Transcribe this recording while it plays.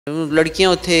लड़कियां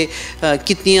उत्थे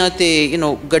कितनियां ते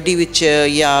गड्डी विच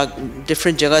या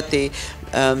डिफरेंट जगह ते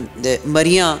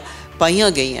मरियां पाइयां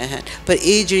गई हैं, पर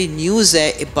ये जी न्यूज़ है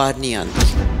ये बाहर नहीं आती।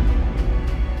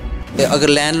 अगर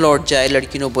लैंडलॉर्ड जाए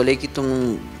लड़की को बोले कि तुम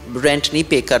रेंट नहीं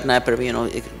पे करना है, पर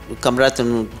एक कमरा तुम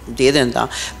दे देंदा,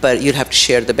 पर you have to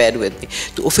share the bed with me,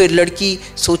 तो फिर लड़की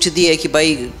सोचती है कि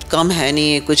भाई कम है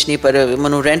नहीं कुछ नहीं, पर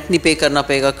मैं रेंट नहीं पे करना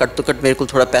पेगा, घट तो घट मेरे को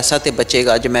थोड़ा पैसा तो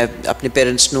बचेगा जो मैं अपने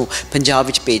पेरेंट्स को पंजाब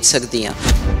विच भेज सकती हाँ।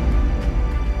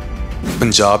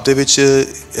 पंजाब दे विच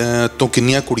तो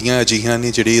किन्नियां कुड़ियां अजिहियां ने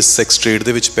जिहड़ी सैक्स ट्रेड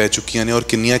दे विच पै चुकियां ने और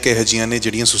किन्नियां किहो जिहियां ने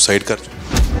जिहड़ियां सुसाइड कर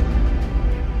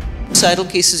सुसाइडल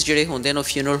केसिस जोड़े होंगे हैं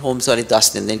फ्यूनरल होम्स वाले दस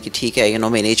देंगे कि ठीक है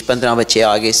महीने 15 बच्चे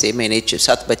आ गए से, महीने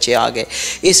 7 बच्चे आ गए,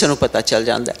 ये सानू पता चल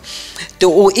जाता है। तो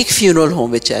वो एक फ्यूनरल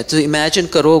होम है, तो इमेजिन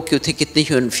करो कि उत्थे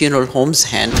कितने फ्यूनरल होम्स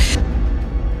हैं।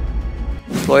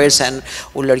 एम्प्लॉयर्स हैं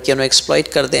वो लड़कियों को एक्सप्लॉइट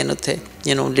करते हैं उत्थे,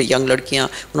 यंग लड़कियां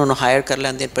उन्होंने हायर कर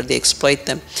लेंगे, पर दे एक्सप्लॉइट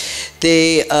दैम। तो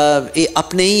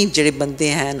अपने ही जोड़े बंदे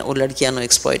हैं वो लड़कियों को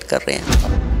एक्सप्लॉइट कर रहे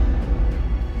हैं।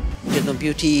 जो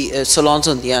ब्यूटी सलोन्स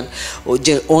होंदियां वो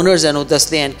जो ओनर्स हैं वो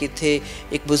दसते हैं कि इत्थे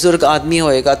एक बुजुर्ग आदमी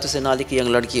होएगा तो नाल एक यंग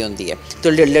लड़की होंदी है, तो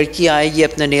लड़की आएगी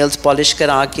अपने नेल्स पॉलिश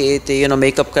करा के तो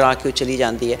मेकअप करा के चली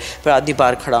जाती है, पर आदमी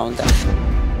बाहर खड़ा होंदा है।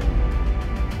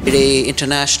 ਜਿਹੜੇ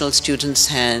इंटरनेशनल स्टूडेंट्स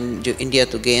हैं जो इंडिया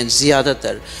तो गए हैं,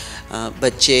 ज़्यादातर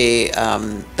बच्चे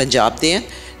पंजाब के हैं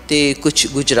तो कुछ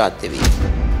गुजरात के भी।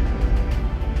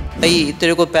 भाई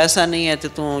तेरे को पैसा नहीं है तो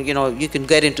तू you can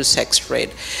get into sex trade,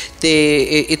 तो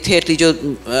इत्थे एटली जो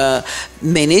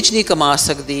महीने नहीं कमा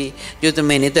सकती, जो तो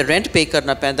महीने तो रेंट पे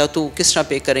करना पैंदा, तू किस तरह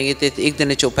पे करेंगे तो एक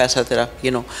दिन चो पैसा तेरा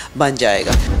बन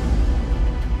जाएगा।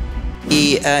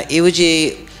 ਇਹੋ ਜਿਹੇ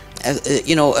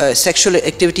ਸੈਕਸ਼ੂਅਲ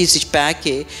ਐਕਟੀਵਿਟੀਜ਼ ਵਿੱਚ ਪੈ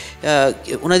ਕੇ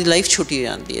ਉਹਨਾਂ ਦੀ ਲਾਈਫ ਛੋਟੀ ਹੋ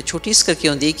ਜਾਂਦੀ ਹੈ। ਛੋਟੀ ਇਸ ਕਰਕੇ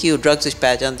ਹੁੰਦੀ ਹੈ ਕਿ ਉਹ ਡਰੱਗਸ ਵਿੱਚ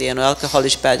ਪੈ ਜਾਂਦੇ ਹਨ, ਐਲਕੋਹਲ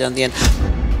ਵਿੱਚ ਪੈ ਜਾਂਦੇ ਹਨ।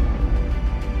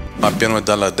 ਮਾਪਿਆਂ ਨੂੰ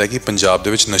ਇੱਦਾਂ ਲੱਗਦਾ ਕਿ ਪੰਜਾਬ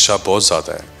ਦੇ ਵਿੱਚ ਨਸ਼ਾ ਬਹੁਤ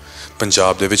ਜ਼ਿਆਦਾ ਹੈ,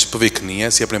 ਪੰਜਾਬ ਦੇ ਵਿੱਚ ਭਵਿੱਖ ਨਹੀਂ ਹੈ,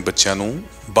 ਅਸੀਂ ਆਪਣੇ ਬੱਚਿਆਂ ਨੂੰ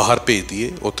ਬਾਹਰ ਭੇਜ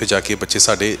ਦਈਏ, ਉੱਥੇ ਜਾ ਕੇ ਬੱਚੇ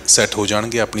ਸਾਡੇ ਸੈੱਟ ਹੋ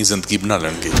ਜਾਣਗੇ, ਆਪਣੀ ਜ਼ਿੰਦਗੀ ਬਣਾ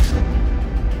ਲੈਣਗੇ।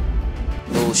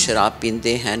 वो शराब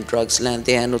पीते हैं, ड्रग्स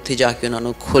लेंदे हैं, उत्थे जाके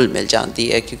उन्होंने खुल मिल जाती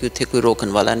है क्योंकि उत्थे कोई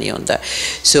रोकने वाला नहीं होता।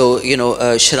 सो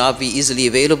शराब भी ईजली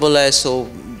अवेलेबल है। सो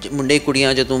मुंडे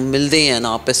कुड़ियाँ जो मिलते हैं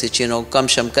आपस में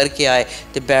कम शम करके आए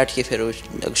तो बैठ के फिर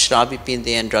शराब भी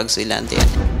पीते हैं, ड्रग्स भी लेंदे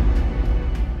हैं।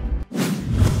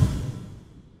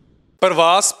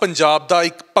 ਪ੍ਰਵਾਸ ਪੰਜਾਬ ਦਾ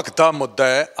ਇੱਕ ਭਖਦਾ ਮੁੱਦਾ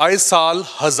ਹੈ। ਆਏ ਸਾਲ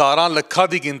ਹਜ਼ਾਰਾਂ ਲੱਖਾਂ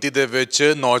ਦੀ ਗਿਣਤੀ ਦੇ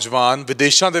ਵਿੱਚ ਨੌਜਵਾਨ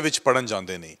ਵਿਦੇਸ਼ਾਂ ਦੇ ਵਿੱਚ ਪੜ੍ਹਨ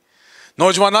ਜਾਂਦੇ ਨੇ।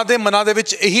 ਨੌਜਵਾਨਾਂ ਦੇ ਮਨਾਂ ਦੇ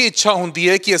ਵਿੱਚ ਇਹੀ ਇੱਛਾ ਹੁੰਦੀ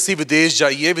ਹੈ ਕਿ ਅਸੀਂ ਵਿਦੇਸ਼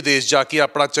ਜਾਈਏ, ਵਿਦੇਸ਼ ਜਾ ਕੇ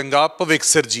ਆਪਣਾ ਚੰਗਾ ਭਵਿੱਖ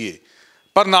ਸਿਰਜੀਏ,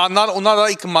 ਪਰ ਨਾਲ ਨਾਲ ਉਹਨਾਂ ਦਾ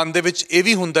ਇੱਕ ਮਨ ਦੇ ਵਿੱਚ ਇਹ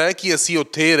ਵੀ ਹੁੰਦਾ ਹੈ ਕਿ ਅਸੀਂ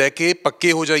ਉੱਥੇ ਰਹਿ ਕੇ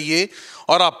ਪੱਕੇ ਹੋ ਜਾਈਏ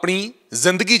ਔਰ ਆਪਣੀ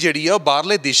ਜ਼ਿੰਦਗੀ ਜਿਹੜੀ ਹੈ ਉਹ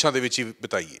ਬਾਹਰਲੇ ਦੇਸ਼ਾਂ ਦੇ ਵਿੱਚ ਹੀ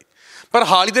ਬਿਤਾਈਏ। ਪਰ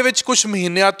ਹਾਲ ਹੀ ਦੇ ਵਿੱਚ ਕੁਝ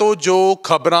ਮਹੀਨਿਆਂ ਤੋਂ ਜੋ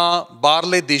ਖਬਰਾਂ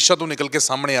ਬਾਹਰਲੇ ਦੇਸ਼ਾਂ ਤੋਂ ਨਿਕਲ ਕੇ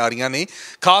ਸਾਹਮਣੇ ਆ ਰਹੀਆਂ ਨੇ,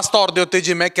 ਖਾਸ ਤੌਰ ਦੇ ਉੱਤੇ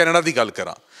ਜੇ ਮੈਂ ਕੈਨੇਡਾ ਦੀ ਗੱਲ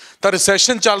ਕਰਾਂ ਤਾਂ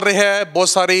ਰਿਸੈਸ਼ਨ ਚੱਲ ਰਿਹਾ ਹੈ। ਬਹੁਤ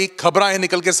ਸਾਰੀ ਖਬਰਾਂ ਇਹ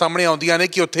ਨਿਕਲ ਕੇ ਸਾਹਮਣੇ ਆਉਂਦੀਆਂ ਨੇ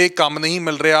ਕਿ ਉੱਥੇ ਕੰਮ ਨਹੀਂ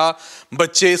ਮਿਲ ਰਿਹਾ,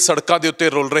 ਬੱਚੇ ਸੜਕਾਂ ਦੇ ਉੱਤੇ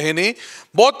ਰੁਲ ਰਹੇ ਨੇ,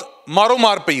 ਬਹੁਤ ਮਾਰੋ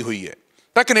ਮਾਰ ਪਈ ਹੋਈ ਹੈ।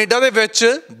 ਤਾਂ ਕੈਨੇਡਾ ਦੇ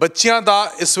ਵਿੱਚ ਬੱਚਿਆਂ ਦਾ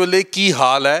ਇਸ ਵੇਲੇ ਕੀ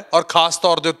ਹਾਲ ਹੈ ਔਰ ਖਾਸ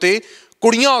ਤੌਰ ਦੇ ਉੱਤੇ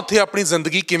ਕੁੜੀਆਂ ਉੱਥੇ ਆਪਣੀ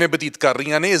ਜ਼ਿੰਦਗੀ ਕਿਵੇਂ ਬਤੀਤ ਕਰ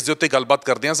ਰਹੀਆਂ ਨੇ, ਇਸ ਦੇ ਉੱਤੇ ਗੱਲਬਾਤ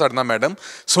ਕਰਦੇ ਹਾਂ। ਸਾਡੇ ਨਾਲ ਮੈਡਮ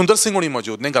ਸੁੰਦਰ ਸਿੰਘ ਹੋਣੀ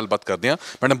ਮੌਜੂਦ ਨੇ, ਗੱਲਬਾਤ ਕਰਦੇ ਹਾਂ।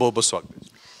 ਮੈਡਮ ਬਹੁਤ ਬਹੁਤ ਸਵਾਗਤ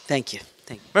ਹੈ। Thank you.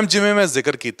 ਮੈਮ ਜਿਵੇਂ ਮੈਂ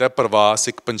ਜ਼ਿਕਰ ਕੀਤਾ, ਪ੍ਰਵਾਸ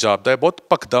ਇੱਕ ਪੰਜਾਬ ਦਾ ਬਹੁਤ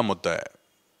ਭਖਦਾ ਮੁੱਦਾ ਹੈ।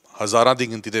 ਹਜ਼ਾਰਾਂ ਦੀ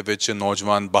ਗਿਣਤੀ ਦੇ ਵਿੱਚ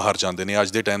ਨੌਜਵਾਨ ਬਾਹਰ ਜਾਂਦੇ ਨੇ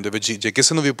ਅੱਜ ਦੇ ਟਾਈਮ ਦੇ ਵਿੱਚ। ਜੇ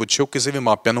ਕਿਸੇ ਨੂੰ ਵੀ ਪੁੱਛੋ, ਕਿਸੇ ਵੀ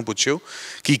ਮਾਪਿਆਂ ਨੂੰ ਪੁੱਛਿਓ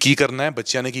ਕਿ ਕੀ ਕਰਨਾ ਹੈ,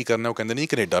 ਬੱਚਿਆਂ ਨੇ ਕੀ ਕਰਨਾ, ਉਹ ਕਹਿੰਦੇ ਨਹੀਂ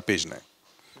ਕੈਨੇਡਾ ਭੇਜਣਾ ਹੈ।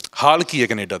 ਹਾਲ ਕੀ ਹੈ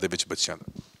ਕੈਨੇਡਾ ਦੇ ਵਿੱਚ ਬੱਚਿਆਂ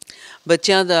ਦਾ?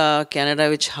 ਬੱਚਿਆਂ ਦਾ ਕੈਨੇਡਾ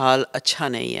ਵਿੱਚ ਹਾਲ ਅੱਛਾ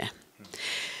ਨਹੀਂ ਹੈ।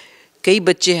 कई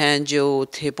बच्चे हैं जो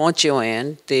उत्थे पहुँचे हुए हैं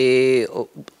तो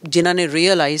जिन्होंने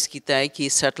रियलाइज़ किया है कि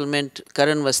सैटलमेंट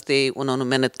करन वास्ते उन्होंने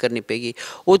मेहनत करनी पेगी,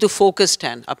 वो तो फोकस्ड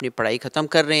हैं, अपनी पढ़ाई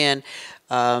ख़त्म कर रहे हैं,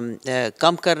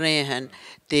 काम कर रहे हैं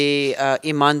तो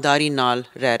ईमानदारी नाल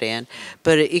रह रहे हैं।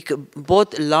 पर एक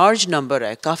बहुत लार्ज नंबर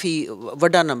है, काफ़ी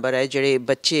वड्डा नंबर है जोड़े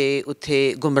बच्चे उत्थे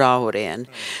गुमराह हो रहे हैं।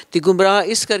 तो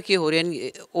गुमराह इस करके हो रहे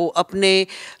हैं वो अपने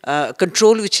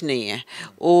कंट्रोल विच नहीं है,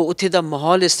 वो उत्थे दा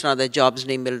माहौल इस तरह का, जॉब्स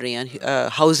नहीं मिल रही हैं,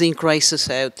 हाउसिंग क्राइसिस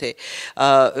है उत्थे,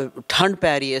 ठंड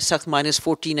पै रही है, सख्त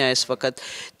 -14 है इस वक्त,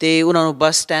 तो उन्होंने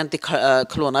बस स्टैंड ते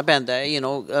खलोना पैंदा है,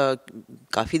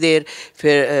 काफ़ी देर,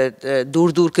 फिर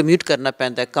दूर दूर कम्यूट करना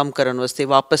पैंदा है काम करन वास्ते,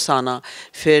 वापस आना,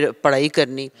 फिर पढ़ाई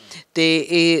करनी। तो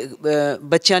ये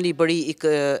बच्चों की बड़ी एक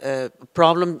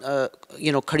प्रॉब्लम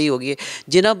खड़ी हो गई है।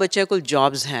 जिन्होंने बच्चों को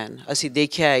जॉब्स हैं, असी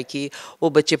देखा है कि वो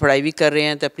बच्चे पढ़ाई भी कर रहे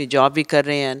हैं तो अपनी जॉब भी कर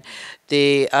रहे हैं, तो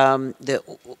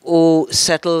वो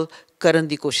सैटल करन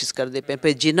की कोशिश करते पे।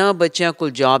 पर जिन्होंने बच्चों को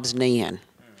जॉब्स नहीं हैं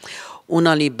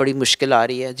ਉਹਨਾਂ ਲਈ ਬੜੀ ਮੁਸ਼ਕਿਲ ਆ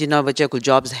ਰਹੀ ਹੈ। ਜਿਨ੍ਹਾਂ ਬੱਚਿਆਂ ਕੋਲ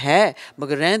ਜੌਬਸ ਹੈ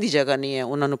ਮਗਰ ਰਹਿਣ ਦੀ ਜਗ੍ਹਾ ਨਹੀਂ ਹੈ,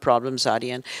 ਉਹਨਾਂ ਨੂੰ ਪ੍ਰੋਬਲਮਸ ਆ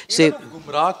ਰਹੀਆਂ ਨੇ।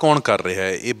 ਗੁੰਮਰਾਹ ਕੌਣ ਕਰ ਰਿਹਾ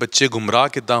ਹੈ? ਇਹ ਬੱਚੇ ਗੁੰਮਰਾਹ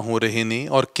ਕਿੱਦਾਂ ਹੋ ਰਹੇ ਨੇ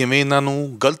ਔਰ ਕਿਵੇਂ ਇਹਨਾਂ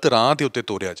ਨੂੰ ਗਲਤ ਰਾਹ ਦੇ ਉੱਤੇ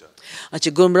ਤੋਰਿਆ ਜਾ?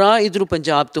 ਅੱਛਾ, ਗੁੰਮਰਾਹ ਇੱਧਰੋਂ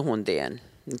ਪੰਜਾਬ ਤੋਂ ਹੁੰਦੇ ਹਨ।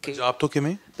 ਪੰਜਾਬ ਤੋਂ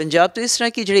ਕਿਵੇਂ? ਪੰਜਾਬ ਤੋਂ ਇਸ ਤਰ੍ਹਾਂ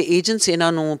ਕਿ ਜਿਹੜੇ ਏਜੰਟਸ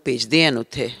ਇਹਨਾਂ ਨੂੰ ਭੇਜਦੇ ਹਨ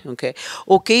ਉੱਥੇ,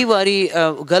 ਉਹ ਕਈ ਵਾਰੀ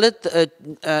ਗਲਤ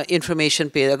ਇਨਫੋਰਮੇਸ਼ਨ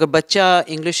ਭੇਜ, ਅਗਰ ਬੱਚਾ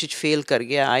ਇੰਗਲਿਸ਼ ਵਿੱਚ ਫੇਲ ਕਰ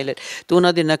ਗਿਆ ਆਈਲੈਟ, ਤਾਂ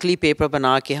ਉਹਨਾਂ ਦੇ ਨਕਲੀ ਪੇਪਰ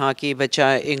ਬਣਾ ਕੇ ਹਾਂ ਕਿ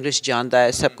ਬੱਚਾ ਇੰਗਲਿਸ਼ ਜਾਣਦਾ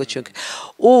ਹੈ ਸਭ ਕੁਛ।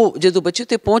 ਉਹ ਜਦੋਂ ਬੱਚੇ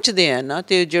ਉੱਤੇ ਪਹੁੰਚਦੇ ਹਨ ਨਾ,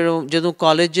 ਅਤੇ ਜਦੋਂ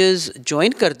ਕਾਲਜਸ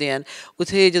ਜੁਆਇਨ ਕਰਦੇ ਹਨ,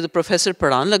 ਉੱਥੇ ਜਦੋਂ ਪ੍ਰੋਫੈਸਰ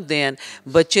ਪੜ੍ਹਾਉਣ ਲੱਗਦੇ ਹਨ,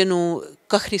 ਬੱਚੇ ਨੂੰ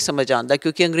ਕੱਖ ਨਹੀਂ ਸਮਝ ਆਉਂਦਾ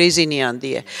ਕਿਉਂਕਿ ਅੰਗਰੇਜ਼ੀ ਨਹੀਂ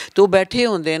ਆਉਂਦੀ ਹੈ। ਤਾਂ ਉਹ ਬੈਠੇ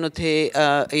ਹੁੰਦੇ ਹਨ ਉੱਥੇ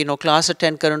ਕਲਾਸ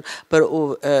ਅਟੈਂਡ ਕਰਨ, ਪਰ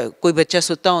ਉਹ ਕੋਈ ਬੱਚਾ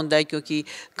ਸੁੱਤਾ ਹੁੰਦਾ ਹੈ ਕਿਉਂਕਿ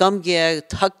ਕੰਮ ਗਿਆ,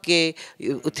 ਥੱਕ ਕੇ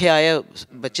ਉੱਥੇ ਆਇਆ,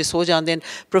 ਬੱਚੇ ਸੋ ਜਾਂਦੇ ਹਨ।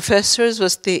 ਪ੍ਰੋਫੈਸਰਸ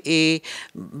ਵਾਸਤੇ ਇਹ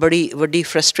ਬੜੀ ਵੱਡੀ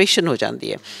ਫਰਸਟ੍ਰੇਸ਼ਨ ਹੋ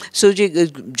ਜਾਂਦੀ ਹੈ। ਸੋ ਜੀ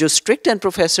ਜੋ ਸਟ੍ਰਿਕਟ ਐਂਡ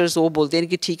ਪ੍ਰੋਫੈਸਰਸ, ਉਹ ਬੋਲਦੇ ਹਨ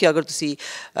ਕਿ ਠੀਕ ਹੈ, ਅਗਰ ਤੁਸੀਂ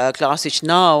ਕਲਾਸ ਵਿੱਚ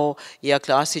ਨਾ ਆਓ ਜਾਂ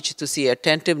ਕਲਾਸ ਵਿੱਚ ਤੁਸੀਂ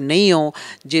ਅਟੈਂਟਿਵ ਨਹੀਂ ਹੋ,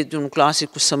 ਜੇ ਤੁਹਾਨੂੰ ਕਲਾਸ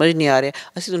ਵਿੱਚ ਕੁਛ ਸਮਝ ਨਹੀਂ ਆ ਰਿਹਾ,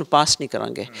 ਅਸੀਂ ਤੁਹਾਨੂੰ ਪਾਸ ਨਹੀਂ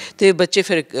ਕਰਾਂਗੇ। ਅਤੇ ਬੱਚੇ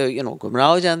ਫਿਰ ਗੁੰਮਰਾਹ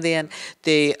ਹੋ ਜਾਂਦੇ ਹਨ।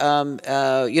 ਅਤੇ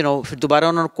ਫਿਰ ਦੁਬਾਰਾ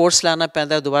ਉਹਨਾਂ ਨੂੰ ਕੋਰਸ ਲਾਉਣਾ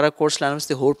ਪੈਂਦਾ, ਦੁਬਾਰਾ ਕੋਰਸ ਲਾਉਣ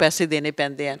ਵਾਸਤੇ ਹੋਰ ਪੈਸੇ ਦੇਣੇ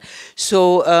ਪੈਂਦੇ ਹਨ।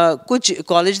 ਸੋ ਕੁਝ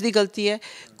ਕਾਲਜ ਦੀ ਗਲਤੀ ਹੈ,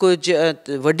 ਕੁਝ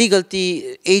ਵੱਡੀ ਗਲਤੀ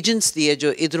ਏਜੰਟਸ ਦੀ ਹੈ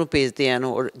ਜੋ ਇੱਧਰੋਂ ਭੇਜਦੇ ਹਨ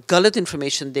ਔਰ ਗਲਤ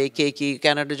ਇਨਫੋਰਮੇਸ਼ਨ ਦੇ ਕੇ ਕਿ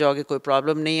ਕੈਨੇਡਾ ਜਾਓਗੇ ਕੋਈ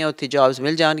ਪ੍ਰੋਬਲਮ ਨਹੀਂ ਹੈ, ਉੱਥੇ ਜੌਬਸ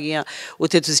ਮਿਲ ਜਾਣਗੀਆਂ,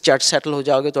 ਉੱਥੇ ਤੁਸੀਂ ਝੱਟ ਸੈਟਲ ਹੋ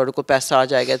ਜਾਓਗੇ, ਤੁਹਾਡੇ ਕੋਲ ਪੈਸਾ ਆ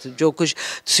ਜਾਏਗਾ, ਜੋ ਕੁਛ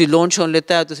ਤੁਸੀਂ ਲੋਨ ਸ਼ੋਨ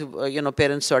ਲਿੱਤਾ ਹੈ ਤੁਸੀਂ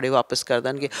ਪੇਰੈਂਟਸ ਤੁਹਾਡੇ ਵਾਪਸ ਕਰ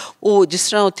ਦੇਣਗੇ। ਉਹ ਜਿਸ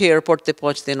ਤਰ੍ਹਾਂ ਉੱਥੇ ਏਅਰਪੋਰਟ 'ਤੇ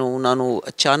ਪਹੁੰਚਦੇ ਨੇ, ਉਹਨਾਂ ਨੂੰ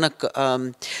ਅਚਾਨਕ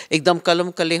ਇੱਕਦਮ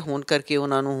ਕਲਮ ਕੱਲੇ ਹੋਣ ਕਰਕੇ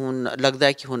ਉਹਨਾਂ ਨੂੰ ਹੁਣ ਲੱਗਦਾ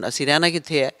ਹੈ ਕਿ ਹੁਣ ਅਸੀਂ ਰਹਿਣਾ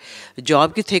ਕਿੱਥੇ ਹੈ,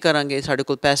 ਜੌਬ ਕਿੱਥੇ ਕਰਾਂਗੇ, ਸਾਡੇ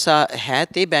ਕੋਲ ਪੈਸਾ ਹੈ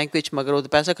ਤੇ ਬੈਂਕ ਵਿੱਚ, ਮਗਰ ਉਹ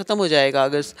ਪੈਸਾ ਖਤਮ ਹੋ ਜਾਏਗਾ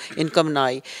ਅਗਰ ਇਨਕਮ ਨਾ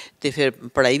ਆਈ, ਅਤੇ ਫਿਰ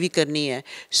ਪੜ੍ਹਾਈ ਵੀ ਕਰਨੀ ਹੈ।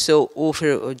 ਸੋ ਉਹ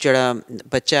ਫਿਰ ਜਿਹੜਾ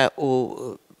ਬੱਚਾ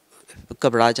ਉਹ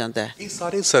ਘਬਰਾ ਜਾਂਦਾ ਹੈ। ਇਹ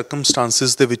ਸਾਰੇ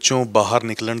ਸਰਕਮਸਟਾਂਸਿਸ ਦੇ ਵਿੱਚੋਂ ਬਾਹਰ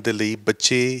ਨਿਕਲਣ ਦੇ ਲਈ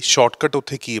ਬੱਚੇ ਸ਼ਾਰਟਕਟ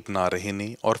ਉੱਥੇ ਕੀ ਅਪਣਾ ਰਹੇ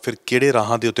ਨੇ ਔਰ ਫਿਰ ਕਿਹੜੇ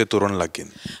ਰਾਹਾਂ ਦੇ ਉੱਤੇ ਤੁਰਨ ਲੱਗ ਗਏ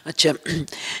ਨੇ? ਅੱਛਾ,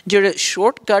 ਜਿਹੜੇ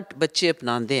ਸ਼ਾਰਟਕਟ ਬੱਚੇ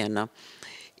ਅਪਣਾਉਂਦੇ ਹਨ ਨਾ,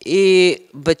 ਇਹ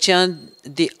ਬੱਚਿਆਂ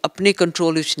ਦੇ ਆਪਣੇ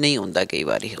ਕੰਟਰੋਲ ਵਿੱਚ ਨਹੀਂ ਹੁੰਦਾ। ਕਈ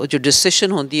ਵਾਰੀ ਉਹ ਜੋ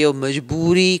ਡਿਸੀਸ਼ਨ ਹੁੰਦੀ ਹੈ ਉਹ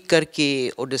ਮਜਬੂਰੀ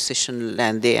ਕਰਕੇ ਉਹ ਡਿਸੀਸ਼ਨ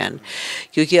ਲੈਂਦੇ ਹਨ,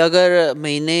 ਕਿਉਂਕਿ ਅਗਰ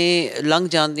ਮਹੀਨੇ ਲੰਘ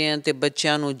ਜਾਂਦੇ ਹਨ ਅਤੇ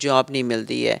ਬੱਚਿਆਂ ਨੂੰ ਜੌਬ ਨਹੀਂ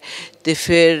ਮਿਲਦੀ ਹੈ ਅਤੇ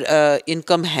ਫਿਰ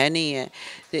ਇਨਕਮ ਹੈ ਨਹੀਂ ਹੈ,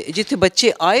 ਅਤੇ ਜਿੱਥੇ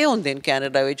ਬੱਚੇ ਆਏ ਹੁੰਦੇ ਨੇ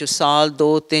ਕੈਨੇਡਾ ਵਿੱਚ, ਸਾਲ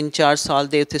 2 3 4 ਸਾਲ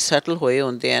ਦੇ ਉੱਥੇ ਸੈਟਲ ਹੋਏ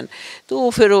ਹੁੰਦੇ ਹਨ, ਤਾਂ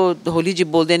ਉਹ ਫਿਰ ਉਹ ਹੌਲੀ ਜਿਹੀ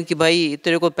ਬੋਲਦੇ ਹਨ ਕਿ ਭਾਈ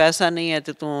ਤੇਰੇ ਕੋਲ ਪੈਸਾ ਨਹੀਂ ਹੈ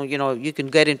ਅਤੇ ਤੂੰ you can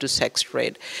get into sex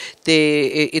trade,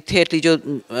 ਅਤੇ ਇੱਥੇ ਐਟਲੀ ਜੋ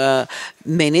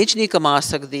ਮਹੀਨੇ 'ਚ ਨਹੀਂ ਕਮਾ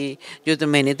ਸਕਦੀ, ਜਦੋਂ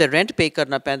ਮਹੀਨੇ ਦਾ ਰੈਂਟ ਪੇ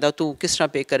ਕਰਨਾ ਪੈਂਦਾ, ਤੂੰ ਕਿਸ ਤਰ੍ਹਾਂ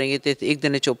ਪੇ ਕਰੇਂਗੇ, ਅਤੇ ਇੱਕ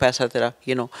ਦਿਨ 'ਚ ਉਹ ਪੈਸਾ ਤੇਰਾ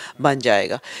ਬਣ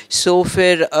ਜਾਏਗਾ। ਸੋ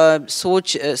ਫਿਰ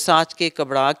ਸੋਚ ਸਾਚ ਕੇ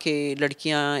ਘਬਰਾ ਕੇ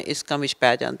ਲੜਕੀਆਂ ਇਸ ਕੰਮ ਵਿੱਚ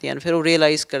ਪੈ ਜਾਂਦੀਆਂ ਹਨ। ਫਿਰ ਉਹ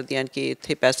ਰੀਅਲਾਈਜ਼ ਕਰਦੀਆਂ ਹਨ ਕਿ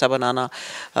ਇੱਥੇ ਪੈਸਾ ਬਣਾਉਣਾ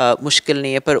ਮੁਸ਼ਕਿਲ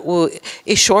ਨਹੀਂ ਹੈ, ਪਰ ਉਹ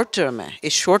ਇਹ ਸ਼ਾਰਟ ਟਰਮ ਹੈ, ਇਹ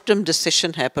ਸ਼ਾਰਟ ਟਰਮ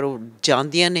ਡਿਸੀਸ਼ਨ ਹੈ, ਪਰ ਉਹ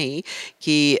ਜਾਣਦੀਆਂ ਨਹੀਂ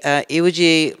ਕਿ ਇਹੋ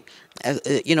ਜਿਹੇ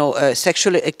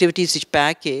ਸੈਕਸ਼ੂਅਲ ਐਕਟੀਵਿਟੀਜ਼ ਵਿੱਚ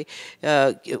ਪੈ ਕੇ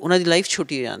ਉਹਨਾਂ ਦੀ ਲਾਈਫ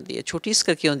ਛੋਟੀ ਹੋ ਜਾਂਦੀ ਹੈ। ਛੋਟੀ ਇਸ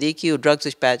ਕਰਕੇ ਹੁੰਦੀ ਹੈ ਕਿ ਉਹ ਡਰੱਗਸ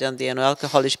ਵਿੱਚ ਪੈ ਜਾਂਦੀਆਂ ਹਨ,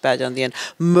 ਐਲਕੋਹਲ ਵਿੱਚ ਪੈ ਜਾਂਦੀਆਂ ਹਨ,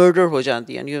 ਮਰਡਰ ਹੋ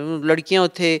ਜਾਂਦੀਆਂ ਹਨ। ਲੜਕੀਆਂ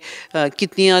ਉੱਥੇ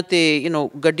ਕਿਤਨੀਆਂ ਤੇ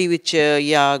ਗੱਡੀ ਵਿੱਚ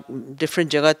ਜਾਂ ਡਿਫਰੈਂਟ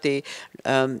ਜਗ੍ਹਾ 'ਤੇ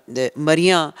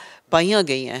ਮਰੀਆਂ ਪਾਈਆਂ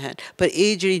ਗਈਆਂ ਹਨ, ਪਰ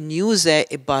ਇਹ ਜਿਹੜੀ ਨਿਊਜ਼ ਹੈ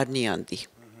ਇਹ ਬਾਹਰ ਨਹੀਂ ਆਉਂਦੀ।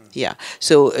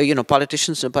 ਸੋ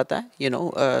ਪੋਲੀਟੀਸ਼ੀਅਨਸ ਨੂੰ ਪਤਾ ਹੈ,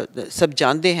 ਸਭ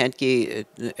ਜਾਣਦੇ ਹਨ ਕਿ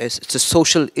ਇਟਸ ਅ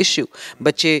ਸੋਸ਼ਲ ਇਸ਼ੂ।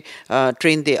 ਬੱਚੇ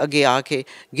ਟ੍ਰੇਨ ਦੇ ਅੱਗੇ ਆ ਕੇ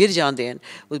ਗਿਰ ਜਾਂਦੇ ਹਨ,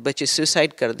 ਉਹ ਬੱਚੇ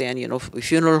ਸੁਸਾਈਡ ਕਰਦੇ ਹਨ।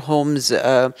 ਫਿਊਨਰਲ ਹੋਮਸ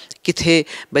ਕਿੱਥੇ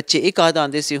ਬੱਚੇ ਇੱਕ ਆਧ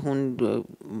ਆਉਂਦੇ ਸੀ, ਹੁਣ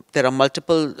ਦੇਰ ਆਰ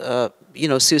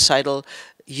ਮਲਟੀਪਲ ਸੁਸਾਈਡਲ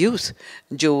ਯੂਥ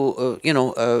ਜੋ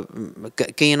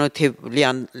ਕਈਆਂ ਨੂੰ ਇੱਥੇ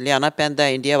ਲਿਆਉਣਾ ਪੈਂਦਾ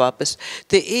ਇੰਡੀਆ ਵਾਪਸ।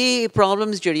 ਅਤੇ ਇਹ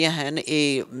ਪ੍ਰੋਬਲਮਸ ਜਿਹੜੀਆਂ ਹਨ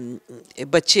ਇਹ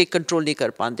ਬੱਚੇ ਕੰਟਰੋਲ ਨਹੀਂ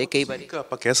ਕਰ ਪਾਉਂਦੇ ਕਈ ਵਾਰੀ।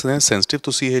 ਆਪਾਂ ਕਹਿ ਸਕਦੇ ਹਾਂ ਸੈਂਸਿਟਿਵ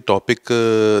ਤੁਸੀਂ ਇਹ ਟੌਪਿਕ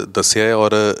ਦੱਸਿਆ ਹੈ,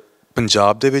 ਔਰ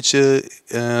ਪੰਜਾਬ ਦੇ ਵਿੱਚ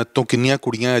ਤੋਂ ਕਿੰਨੀਆਂ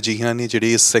ਕੁੜੀਆਂ ਅਜਿਹੀਆਂ ਨੇ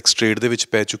ਜਿਹੜੀ ਇਸ ਸੈਕਸ ਟ੍ਰੇਡ ਦੇ ਵਿੱਚ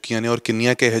ਪੈ ਚੁੱਕੀਆਂ ਨੇ ਔਰ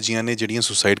ਕਿੰਨੀਆਂ ਕੁ ਇਹੋ ਜਿਹੀਆਂ ਨੇ ਜਿਹੜੀਆਂ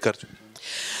ਸੁਸਾਈਡ ਕਰ ਚੁੱਕੀਆਂ?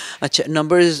 ਅੱਛਾ,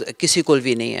 ਨੰਬਰਸ ਕਿਸੇ ਕੋਲ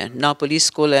ਵੀ ਨਹੀਂ ਹੈ, ਨਾ ਪੁਲਿਸ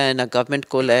ਕੋਲ ਹੈ ਨਾ ਗਵਰਨਮੈਂਟ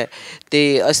ਕੋਲ ਹੈ, ਅਤੇ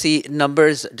ਅਸੀਂ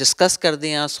ਨੰਬਰਸ ਡਿਸਕਸ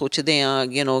ਕਰਦੇ ਹਾਂ, ਸੋਚਦੇ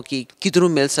ਹਾਂ ਕਿ ਕਿੱਧਰੋਂ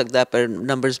ਮਿਲ ਸਕਦਾ, ਪਰ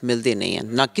ਨੰਬਰਸ ਮਿਲਦੇ ਨਹੀਂ ਹਨ,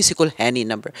 ਨਾ ਕਿਸੇ ਕੋਲ ਹੈ ਨਹੀਂ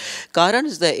ਨੰਬਰ। ਕਾਰਨ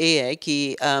ਇਸਦਾ ਇਹ ਹੈ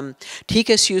ਕਿ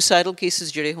ਠੀਕ ਹੈ ਸੁਸਾਈਡਲ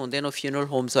ਕੇਸਿਸ ਜਿਹੜੇ ਹੁੰਦੇ ਨੇ ਉਹ ਫਿਊਨਰਲ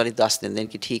ਹੋਮਸ ਵਾਲੇ ਦੱਸ ਦਿੰਦੇ ਨੇ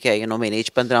ਕਿ ਠੀਕ ਹੈ ਮਹੀਨੇ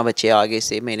 'ਚ 15 ਬੱਚੇ ਆ ਗਏ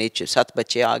ਸੀ, ਮਹੀਨੇ 'ਚ 7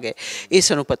 ਬੱਚੇ ਆ ਗਏ, ਇਹ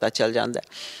ਸਾਨੂੰ ਪਤਾ ਚੱਲ ਜਾਂਦਾ।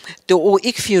 ਅਤੇ ਉਹ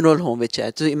ਇੱਕ ਫਿਊਨਰਲ ਹੋਮ ਵਿੱਚ ਹੈ,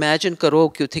 ਤੁਸੀਂ ਇਮੈਜਿਨ ਕਰੋ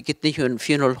ਕਿ ਉੱਥੇ ਕਿਤਨੇ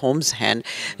ਫਿਊਨਰਲ ਹੋਮਸ ਹਨ,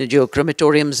 ਜੋ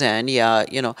ਕ੍ਰੇਮੇਟੋਰੀਅਮਸ ਹਨ, ਜਾਂ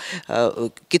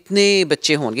ਕਿਤਨੇ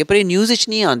ਬੱਚੇ ਹੋਣਗੇ, ਪਰ ਇਹ ਨਿਊਜ਼ ਵਿੱਚ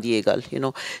ਨਹੀਂ ਆਉਂਦੀ ਇਹ ਗੱਲ।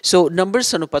 ਸੋ ਨੰਬਰ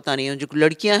ਸਾਨੂੰ ਪਤਾ ਨਹੀਂ। ਜੋ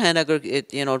ਲੜਕੀਆਂ ਹਨ ਅਗਰ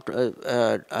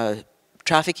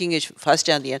ਟ੍ਰੈਫਿਕਿੰਗ ਵਿੱਚ ਫਸ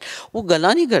ਜਾਂਦੀਆਂ ਉਹ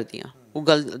ਗੱਲਾਂ ਨਹੀਂ ਕਰਦੀਆਂ, ਉਹ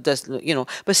ਗੱਲ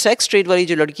ਪਰ ਸੈਕਸ ਟ੍ਰੇਡ ਵਾਲੀ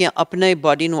ਜੋ ਲੜਕੀਆਂ ਆਪਣੇ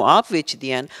ਬਾਡੀ ਨੂੰ ਆਪ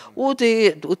ਵੇਚਦੀਆਂ ਹਨ, ਉਹ ਤਾਂ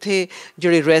ਉੱਥੇ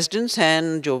ਜਿਹੜੇ ਰੈਜ਼ੀਡੈਂਟਸ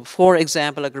ਹਨ, ਜੋ ਫੋਰ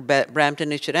ਐਗਜ਼ਾਮਪਲ ਅਗਰ ਬਰੈਂਪਟਨ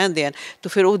ਵਿੱਚ ਰਹਿੰਦੇ ਹਨ, ਤਾਂ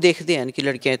ਫਿਰ ਉਹ ਦੇਖਦੇ ਹਨ ਕਿ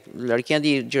ਲੜਕੀਆਂ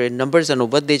ਦੀ ਜਿਹੜੇ ਨੰਬਰਸ ਹਨ ਉਹ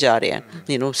ਵੱਧਦੇ ਜਾ ਰਹੇ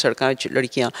ਹਨ। ਸੜਕਾਂ ਵਿੱਚ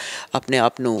ਲੜਕੀਆਂ ਆਪਣੇ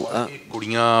ਆਪ ਨੂੰ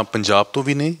ਕੁੜੀਆਂ ਪੰਜਾਬ ਤੋਂ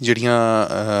ਵੀ ਨੇ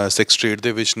ਜਿਹੜੀਆਂ ਸੈਕਸ ਟ੍ਰੇਡ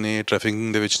ਦੇ ਵਿੱਚ ਨੇ,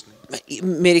 ਟ੍ਰੈਫਿਕਿੰਗ ਦੇ ਵਿੱਚ?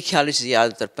 मेरे ख्याल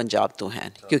ज़्यादातर पंजाब तो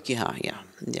हैं, क्योंकि हाँ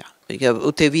या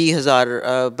उत्थे 20,000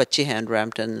 बच्चे हैं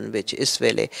ब्रैम्पटन विच इस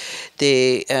वेले, ते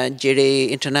जेह्ड़े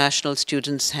इंटरनेशनल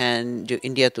स्टूडेंट्स हैं जो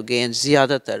इंडिया तो गए हैं,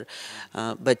 ज़्यादातर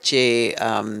बच्चे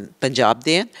पंजाब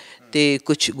दे हैं ते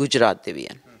कुछ गुजरात दे भी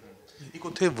हैं। एक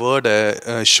उत्थे वर्ड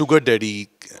है शुगर डैडी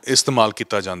इस्तेमाल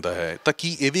किया जाता है, तो कि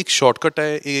ये भी एक शॉर्टकट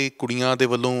है, ये कुड़ियां दे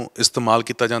वल्लों इस्तेमाल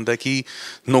किया जाता है कि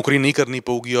नौकरी नहीं करनी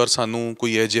पऊगी और सानू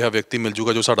कोई अजिहा व्यक्ति मिल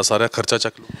जूगा जो साडा सारा खर्चा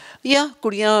चक लो? या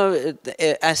कुड़ियां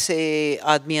ऐसे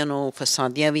आदमियों नू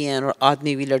फसांदियां भी हैं और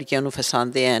आदमी भी लड़कियों नू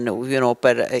फसांदे हैं, यू नो,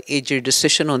 पर ये जी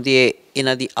डिसीशन होंदी है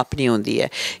इन्हां दी अपनी होंदी है,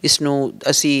 इसनू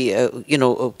असी यू नो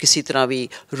किसी तरह भी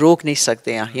रोक नहीं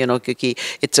सकते हैं, यू नो, क्योंकि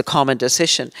इट्स अ कॉमन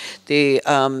डिसीशन। तो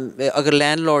अगर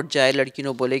लैंडलॉर्ड जाए लड़की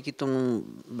नू बोले कि तुम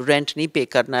रेंट नहीं पे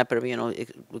करना है, पर यू नो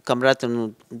एक कमरा तुम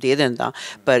दे देंदा,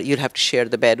 पर you have to share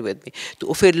the bed with me,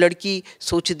 तो फिर लड़की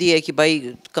सोचती है कि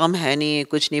भाई कम है नहीं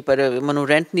कुछ नहीं, पर मैनू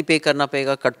रेंट नहीं पे करना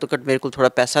पेगा, घट तो घट मेरे को थोड़ा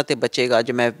पैसा तो बचेगा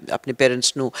जो मैं अपने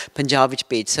पेरेंट्स नू पंजाब विच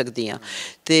भेज सकती हाँ।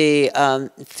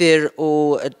 तो फिर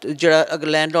वो जरा अगर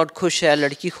लैंडलॉर्ड खुश है,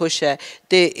 लड़की खुश है,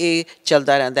 तो ये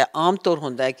चलता रहता है। आम तौर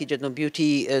होंदा है कि जो ब्यूटी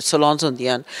सलॉन्स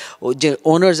होंदियां जो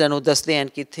ओनर्स हैं वो दसते हैं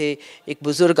कि इत्थे एक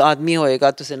बुजुर्ग आदमी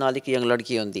होएगा तो नाल एक यंग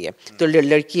लड़की होंदी है, तो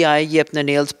लड़की आएगी अपने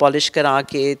नेल्स पॉलिश करा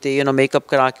के तो यू नो मेकअप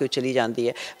करा के वो चली जाती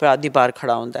है, पर आदमी बाहर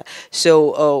खड़ा होंदा है।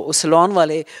 सो सलॉन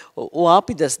वाले वो आप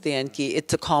ही दसते हैं कि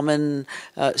इट्स अ कॉमन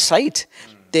साइट।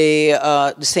 ते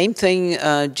द सेम थिंग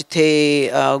जिथे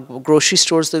ग्रोसरी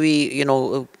स्टोर्स तो भी यू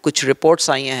नो कुछ रिपोर्ट्स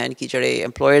आई हैं कि जोड़े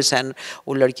एम्पलॉयर्स हैं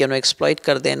वो लड़कियों को एक्सप्लॉइट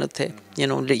करते हैं उत्थे, यू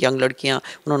नो यंग लड़कियां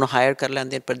उन्होंने हायर कर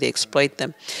लेंदे पर दे एक्सप्लॉइट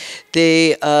दैम,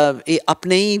 ते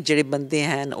अपने ही जोड़े बंदे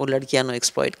हैं वो लड़कियों को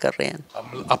एक्सप्लॉइट कर रहे हैं,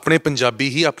 अपने पंजाबी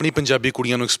ही अपनी पंजाबी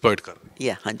कुड़ियां को एक्सप्लॉइट कर रहे हैं।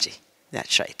 या हाँ जी,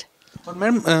 दैट्स राइट। और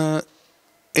मैम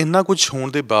इन्ना कुछ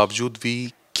होने के बावजूद भी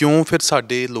क्यों फिर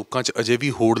साडे लोकां च अजे भी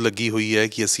होड़ लगी हुई है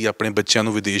कि असी अपने बच्चों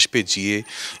को विदेश भेजीए?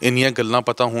 इन्नियां गल्लां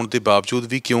पता होने के बावजूद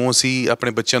भी क्यों असी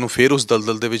अपने बच्चों को फिर उस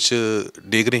दलदल दे विच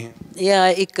डेग रहे हैं? या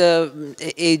एक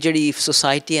ये जिहड़ी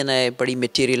सोसाइटी है ना, बड़ी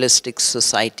मटीरियलिस्टिक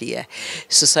सोसाइटी है,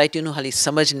 सोसाइटी नूं हाली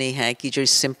समझ नहीं है कि जो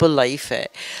सिंपल लाइफ है,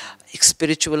 एक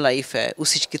स्पिरिचुअल लाइफ है,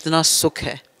 उस कितना सुख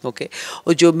है। ओके,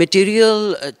 और जो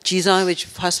मटीरियल चीज़ां विच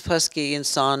फस के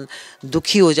इंसान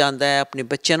दुखी हो जाता है, अपने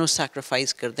बच्चों को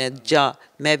सैक्रीफाइस करते हैं, जा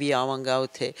मैं भी आवांगा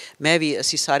उत्थे, मैं भी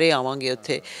असी सारे आवांगे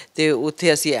उत्थे, तो उत्थे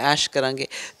असी ऐश करांगे,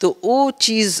 तो वो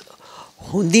चीज़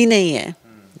होंदी नहीं है।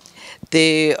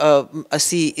 तो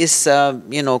असी इस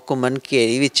यू नो घुमन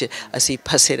घेरी विच असी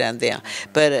फसे रहंदे हां,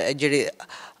 पर जिहड़े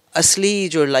असली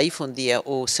जो लाइफ होंदी है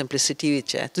वो सिंपलिसिटी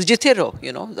विच है। तो जिथे रहो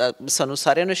यू नो सानू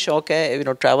सारिਆਂ ਨੂੰ शौक है यू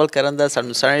नो ट्रैवल करन दा,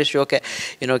 सानू सारिਆਂ ਨੂੰ शौक है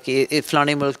यू नो कि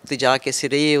फलाने मुल्क ते जाके असीं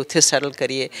रहिए उत्थे सैटल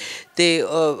करिए, तो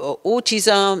वो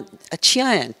चीज़ां अच्छियां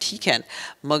हैं, ठीक हैं,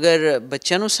 मगर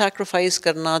बच्चों को सैक्रीफाइस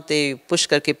करना तो पुश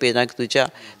करके भेजना एक दूजा,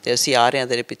 तो असीं आ रहे हैं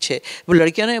तेरे पिछे। वो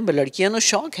लड़कियां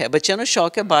शौक है, बच्चों को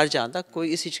शौक है बाहर जाने का,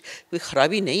 कोई इस कोई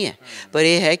खराबी नहीं है, पर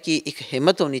यह है कि एक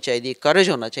हिम्मत होनी चाहिए, करज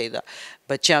होना चाहिए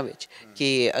बच्चों में कि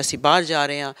असी बाहर जा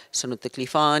रहे हैं, सानू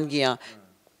तकलीफां आनगियां,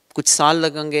 कुछ साल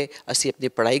लगेंगे, असी अपनी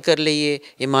पढ़ाई कर लीए,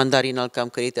 ईमानदारी नाल काम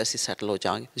करिए तो असी सैटल हो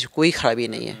जाएंगे, कोई खराबी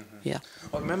नहीं है। या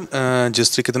और मैम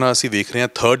जिस तरीके नाल असी वेख रहे हैं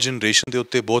थर्ड जनरेशन के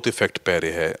उत्ते बहुत इफेक्ट पै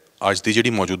रहा है। अज की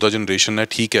जिहड़ी मौजूदा जनरेशन है,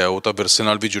 ठीक है, वो तो विरसे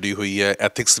नाल भी जुड़ी हुई है,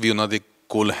 एथिक्स भी उन्होंने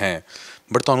कोल हैं,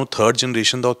 बट तुहानूं थर्ड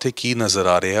जनरेशन का उत्थे की नज़र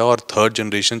आ रहा है? और थर्ड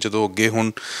जनरेशन जो अगे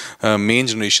हुण मेन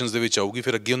जनरेशन दे विच आऊगी,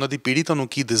 फिर अगे उन्हां दी पीढ़ी तुहानूं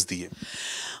की दिसदी है?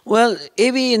 वैल ये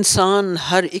भी इंसान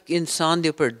हर एक इंसान के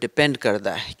उपर डिपेंड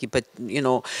करता है कि यू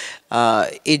नो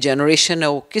ये जनरेशन है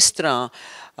वो किस तरह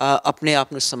अपने आप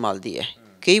को संभालती है।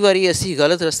 कई बारी असी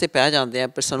गलत रस्ते पै जाते हैं,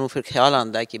 पर सानू फिर ख्याल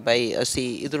आता है कि भाई असी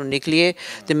इधरों निकलीए,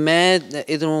 तो मैं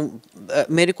इधरों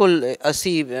मेरे को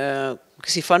असी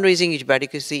किसी फंड रेजिंग बैठे,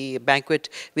 किसी बैंकुएट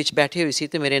विच बैठे हुए सी,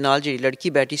 तो मेरे नाल जी लड़की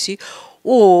बैठी सी,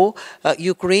 वो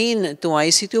यूक्रेन तो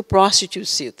आई सी, तो प्रोस्टिट्यूट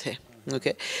सी उत्थे।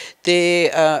 ओके,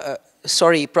 तो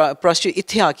सॉरी प्रोस्टिट्यूट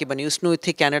इत्थे आके बनी, उसनों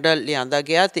इत्थे कैनेडा लियांदा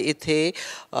गया, तो इत्थे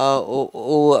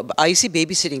आई सी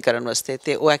बेबी सिटिंग करन वास्ते,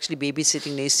 तो वो एक्चुअली बेबी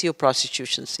सिटिंग नहीं सी, वो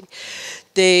प्रोस्टिट्यूशन सी,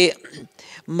 तो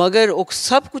मगर वो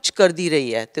सब कुछ करती रही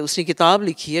है। तो उसने किताब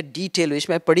लिखी है डिटेल विच,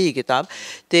 मैं पढ़ी है किताब,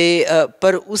 तो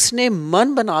पर उसने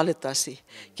मन बना लेता सी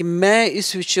कि मैं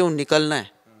इस विचों निकलना है,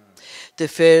 तो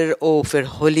फिर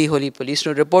हौली हौली पुलिस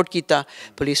ने रिपोर्ट किया,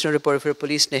 पुलिस ने रिपोर्ट, फिर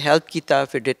पुलिस ने हेल्प किया,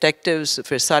 फिर डिटेक्टिव्स,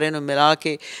 फिर सारे मिला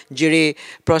के जिहड़े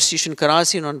प्रोस्टिट्यूशन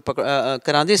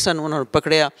करांदे सन उन्होंने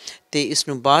पकड़िया तो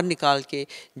इसनों बाहर निकाल के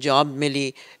जॉब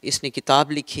मिली, इसने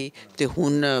किताब लिखी तो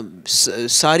हुण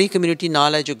सारी कम्यूनिटी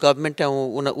नाल है, जो गवर्नमेंट है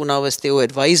उन्होंने वास्ते वो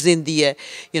एडवाइस देंदी है,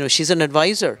 शी इज़ एन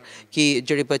एडवाइज़र कि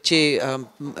जिहड़े बच्चे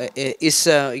इस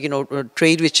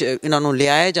ट्रेड विच इन्होंने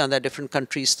लियाया जाता डिफरेंट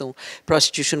कंट्रीज़ तो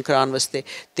प्रोस्टिट्यूशन कराने वास्ते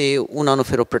तो उन्होंने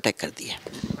फिर वो प्रोटेक्ट करती है।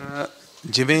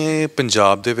 ਜਿਵੇਂ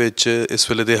ਪੰਜਾਬ ਦੇ ਵਿੱਚ ਇਸ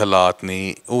ਵੇਲੇ ਦੇ ਹਾਲਾਤ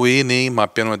ਨੇ ਉਹ ਇਹ ਨਹੀਂ,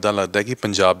 ਮਾਪਿਆਂ ਨੂੰ ਇੱਦਾਂ ਲੱਗਦਾ ਕਿ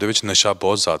ਪੰਜਾਬ ਦੇ ਵਿੱਚ ਨਸ਼ਾ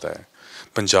ਬਹੁਤ ਜ਼ਿਆਦਾ ਹੈ,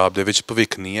 ਪੰਜਾਬ ਦੇ ਵਿੱਚ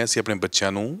ਭਵਿੱਖ ਨਹੀਂ ਹੈ, ਅਸੀਂ ਆਪਣੇ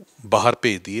ਬੱਚਿਆਂ ਨੂੰ ਬਾਹਰ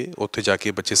ਭੇਜ ਦਈਏ, ਉੱਥੇ ਜਾ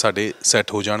ਕੇ ਬੱਚੇ ਸਾਡੇ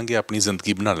ਸੈੱਟ ਹੋ ਜਾਣਗੇ, ਆਪਣੀ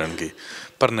ਜ਼ਿੰਦਗੀ ਬਣਾ ਲੈਣਗੇ।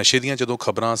 ਪਰ ਨਸ਼ੇ ਦੀਆਂ ਜਦੋਂ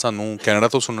ਖਬਰਾਂ ਸਾਨੂੰ ਕੈਨੇਡਾ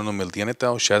ਤੋਂ ਸੁਣਨ ਨੂੰ ਮਿਲਦੀਆਂ ਨੇ ਤਾਂ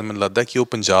ਉਹ ਸ਼ਾਇਦ ਮੈਨੂੰ ਲੱਗਦਾ ਕਿ ਉਹ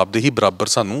ਪੰਜਾਬ ਦੇ ਹੀ ਬਰਾਬਰ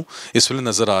ਸਾਨੂੰ ਇਸ ਵੇਲੇ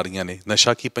ਨਜ਼ਰ ਆ ਰਹੀਆਂ ਨੇ।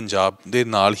 ਨਸ਼ਾ ਕੀ ਪੰਜਾਬ ਦੇ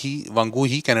ਨਾਲ ਹੀ ਵਾਂਗੂ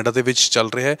ਹੀ ਕੈਨੇਡਾ ਦੇ ਵਿੱਚ ਚੱਲ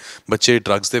ਰਿਹਾ ਹੈ, ਬੱਚੇ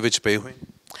ਡਰੱਗਸ ਦੇ ਵਿੱਚ ਪਏ ਹੋਏ ਨੇ?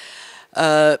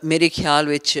 मेरे ख्याल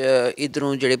विच इधरों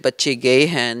जिहड़े बच्चे गए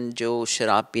हैं जो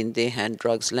शराब पींदे हैं,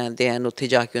 ड्रग्स लैंदे हैं, उत्थे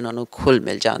जाके उन्होंने खुल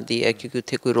मिल जाती है क्योंकि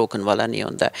उत्थे कोई रोकन वाला नहीं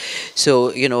होंदा। सो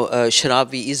शराब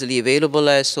भी ईजली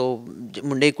अवेलेबल है। सो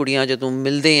मुंडे कुड़ियां जदों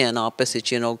मिलते हैं आपस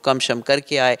में कम शम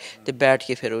करके आए तो बैठ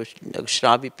के फिर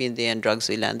शराब भी पींदे हैं,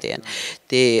 ड्रग्स भी लैंदे हैं।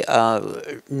 तो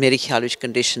मेरे ख्याल विच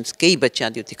कंडीशनस कई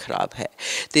बच्चों की उत्थे खराब है।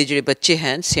 तो जिहड़े बच्चे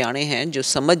हैं सियाणे हैं जो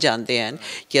समझ जाते हैं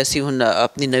कि असीं हुण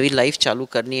अपनी नवी लाइफ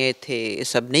चालू करनी है, इत्थे ये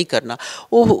सब नहीं करना,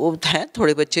 वो हैं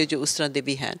थोड़े बच्चे जो उस तरह के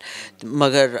भी हैं,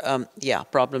 मगर या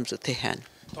प्रॉब्लम्स उत्थे हैं।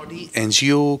 ਤੁਹਾਡੀ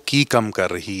NGO ਕੀ ਕੰਮ ਕਰ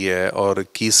ਰਹੀ ਹੈ ਔਰ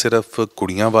ਕੀ ਸਿਰਫ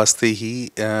ਕੁੜੀਆਂ ਵਾਸਤੇ ਹੀ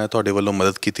ਤੁਹਾਡੇ ਵੱਲੋਂ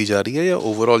ਮਦਦ ਕੀਤੀ ਜਾ ਰਹੀ ਹੈ ਜਾਂ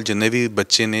ਓਵਰਆਲ ਜਿੰਨੇ ਵੀ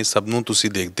ਬੱਚੇ ਨੇ ਸਭ ਨੂੰ ਤੁਸੀਂ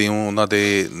ਦੇਖਦੇ ਹੋ, ਉਹਨਾਂ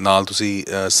ਦੇ ਨਾਲ ਤੁਸੀਂ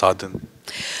ਸਾਥ ਦਿੰਦੇ?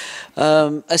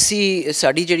 ਅਸੀਂ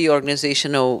ਸਾਡੀ ਜਿਹੜੀ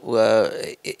organisation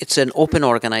it's N open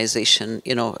organisation,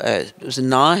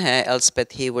 ਨਾਂ ਹੈ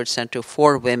ਐਲਸਪੈਥ ਹੇਵਰਡ ਸੈਂਟਰ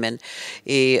ਫॉर ਵੂਮਨ।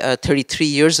 ਇਹ 33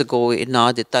 ਈਅਰਸ ਅਗੋ ਇਹ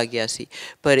ਨਾਂ ਦਿੱਤਾ ਗਿਆ ਸੀ,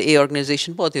 ਪਰ ਇਹ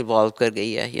ਆਰਗੇਨਾਈਜੇਸ਼ਨ ਬਹੁਤ ਇਵੋਲਵ ਕਰ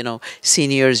ਗਈ ਹੈ।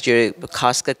 ਸੀਨੀਅਰਸ ਜਿਹੜੇ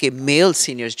ਖਾਸ ਕਰਕੇ ਮੇਲ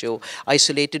ਸੀਨੀਅਰਸ ਜੋ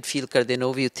ਆਈਸੋਲੇਟਡ ਫੀਲ ਕਰਦੇ ਨੇ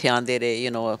ਉਹ ਵੀ ਉੱਥੇ ਆਉਂਦੇ ਰਹੇ।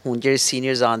 ਹੁਣ ਜਿਹੜੇ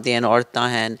ਸੀਨੀਅਰਸ ਆਉਂਦੇ ਹਨ, ਔਰਤਾਂ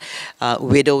ਹਨ,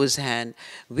 ਵਿਡੋਜ਼ ਹਨ,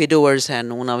 ਵਿਡੋਅਰਸ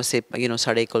ਹਨ, ਉਹਨਾਂ ਵਾਸਤੇ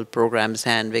ਸਾਡੇ ਕੋਲ ਪ੍ਰੋਗਰਾਮਸ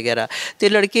ਹਨ ਵਗੈਰਾ। ਅਤੇ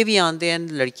ਲੜਕੇ ਵੀ ਆਉਂਦੇ ਹਨ,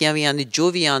 ਲੜਕੀਆਂ ਵੀ आंदी, जो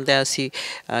भी आंदा असी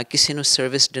किसी नूं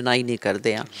सर्विस डिनाई नहीं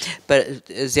करते हैं, पर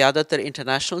ज़्यादातर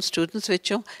इंटरनेशनल स्टूडेंट्स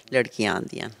विचों लड़कियां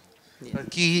आंदियां।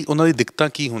 ਕੀ ਉਹਨਾਂ ਦੀ ਦਿੱਕਤਾਂ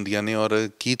ਕੀ ਹੁੰਦੀਆਂ ਨੇ ਔਰ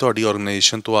ਕੀ ਤੁਹਾਡੀ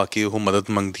ਆਰਗੇਨਾਈਜੇਸ਼ਨ ਤੋਂ ਆ ਕੇ ਉਹ ਮਦਦ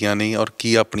ਮੰਗਦੀਆਂ ਨੇ ਔਰ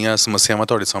ਕੀ ਆਪਣੀਆਂ ਸਮੱਸਿਆਵਾਂ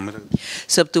ਤੁਹਾਡੇ ਸਾਹਮਣੇ ਰੱਖਦੀਆਂ?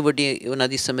 ਸਭ ਤੋਂ ਵੱਡੀ ਉਹਨਾਂ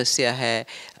ਦੀ ਸਮੱਸਿਆ ਹੈ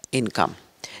ਇਨਕਮ,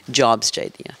 जॉब्स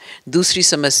चाहिए। दूसरी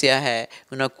समस्या है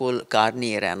उन्होंने कोल कार नहीं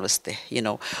है रहने वास्ते।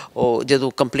 वो जो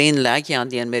कंप्लेन लैके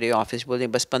आती हैं मेरे ऑफिस, बोलते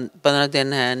बस 15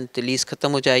 दिन हैं तो लीज़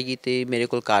ख़त्म हो जाएगी तो मेरे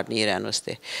को कार नहीं है रहने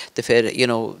वास्ते। तो फिर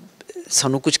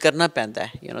सानू कुछ करना पैंदा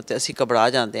है, तो असी घबरा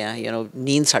जाते हैं।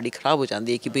 नींद साड़ी खराब हो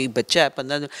जाती है कि भाई बच्चा है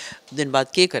 15 दिन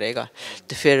बाद क्या करेगा।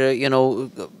 तो फिर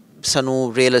सानू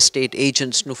रियल एस्टेट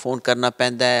एजेंट्स नू फोन करना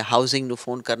पैंदा है, हाउसिंग नू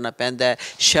फोन करना पैंदा है,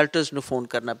 शैल्टर्स नू फोन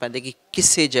करना पैंदा है कि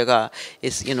किसी जगह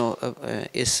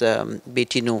इस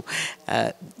बेटी नू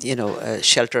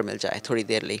शैल्टर मिल जाए थोड़ी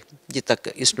देर लिए, जिद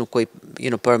तक इसनू कोई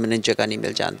परमानेंट जगह नहीं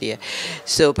मिल जाती है।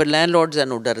 सो पर लैंडलॉर्ड्स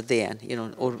हैं डरते हैं,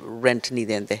 और रेंट नहीं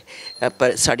देंगे।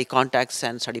 पर साड़ी कॉन्टैक्ट्स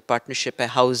हैं, साड़ी पार्टनरशिप है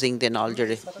हाउसिंग के नाल।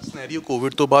 जिहड़े सिनेरियो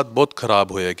कोविड तो बाद बहुत खराब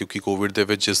होया क्योंकि कोविड दे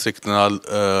विच जिस तरीके नाल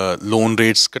लोन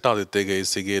रेट्स घटा दिते गए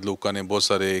सीगे, लोगों ने बहुत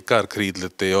सारे घर खरीद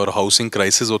लिते और हाउसिंग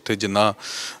क्राइसिस उत्थे जिन्ना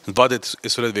वध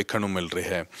इस वेले वेखण नूं मिल रहा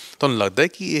है। तुहानूं लगदा है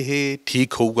कि यह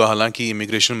ठीक होऊगा? हालांकि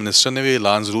इमीग्रेशन मिनिस्टर ने भी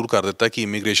ऐलान जरूर कर दिता कि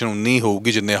इमीग्रेशन उन्नी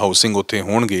होगी जिन्ने हाउसिंग उत्थे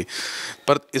होणगे,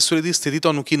 पर इस वेले दी स्थिति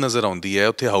तुहानूं की नज़र आउंदी है?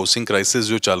 उत्थे हाउसिंग क्राइसिस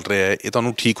जो चल रहा है ये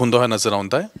तुहानूं ठीक हुंदा होया नज़र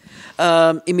आउंदा है?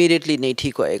 इमीडिएटली नहीं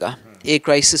ठीक होएगा, ये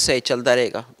क्राइसिस है चलता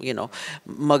रहेगा,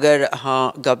 मगर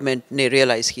हाँ गवर्नमेंट ने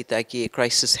रियलाइज़ किया है कि ये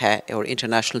क्राइसिस है और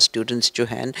इंटरनेशनल स्टूडेंट्स जो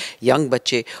हैं यंग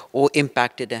बच्चे वो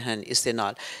इंपैक्टेड हैं इसके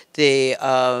नाल। ते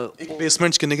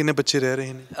बेसमेंट किन्ने किन्ने बच्चे रह रहे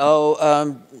हैं?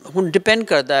 हुण डिपेंड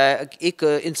करता है, एक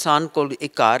इंसान को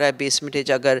एक घर है बेसमेंट च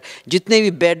अगर जितने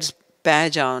भी बेड्स पै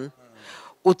जान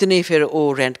उतने फिर वो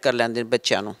रेंट कर लेंदे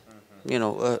बच्चों नूं।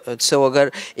 सो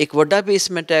अगर एक वड्डा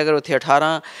बेसमेंट है, अगर उत्थे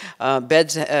 18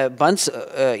 बैड्स बंस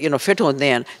फिट होंदे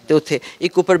हैं तो उत्थे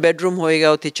एक उपर बैडरूम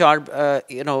होएगा, उत्थे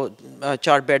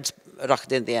 4 बैड्स रख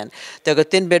देंदे हैं। तो अगर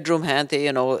 3 बेडरूम हैं तो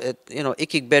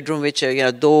एक बेडरूम विच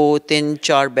 2 3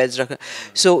 4 बैड्स रख।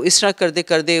 सो इस तरह करते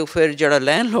करते फिर जो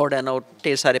लैंडलॉर्ड है ना वो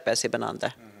ढेर सारे पैसे बनाता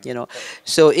है।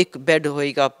 सो एक बेड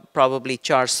होएगा प्रॉबली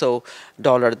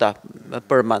 $400 का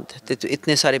पर मंथ, तो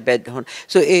इतने सारे बेड होन।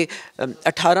 सो ये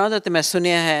 18 का तो मैं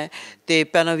सुनिया है, तो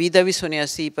पहला 20 का भी सुनिया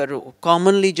सी, पर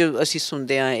कॉमनली जो असी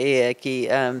सुनते हैं ये है कि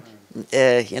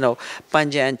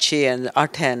 5 हैं 6 हैं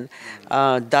 8 हैं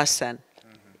 10 हैं।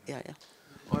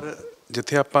 और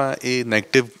जिथे आपां ये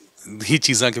नैगेटिव ਹੀ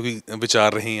ਚੀਜ਼ਾਂ ਕਿਉਂਕਿ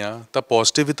ਵਿਚਾਰ ਰਹੇ ਹਾਂ ਤਾਂ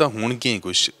ਪੋਜ਼ਿਟਿਵ ਵੀ ਤਾਂ ਹੋਣਗੀਆਂ ਹੀ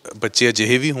ਕੁਛ ਬੱਚੇ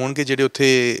ਅਜਿਹੇ ਵੀ ਹੋਣਗੇ ਜਿਹੜੇ ਉੱਥੇ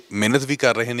ਮਿਹਨਤ ਵੀ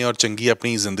ਕਰ ਰਹੇ ਨੇ ਔਰ ਚੰਗੀ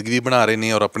ਆਪਣੀ ਜ਼ਿੰਦਗੀ ਵੀ ਬਣਾ ਰਹੇ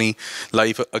ਨੇ ਔਰ ਆਪਣੀ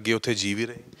ਲਾਈਫ ਅੱਗੇ ਉੱਥੇ ਜੀ ਵੀ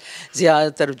ਰਹੇ।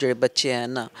 ਜ਼ਿਆਦਾਤਰ ਜਿਹੜੇ ਬੱਚੇ ਹਨ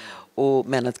ਨਾ ਉਹ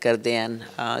ਮਿਹਨਤ ਕਰਦੇ ਹਨ,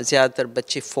 ਜ਼ਿਆਦਾਤਰ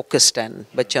ਬੱਚੇ ਫੋਕਸਡ ਹਨ,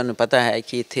 ਬੱਚਿਆਂ ਨੂੰ ਪਤਾ ਹੈ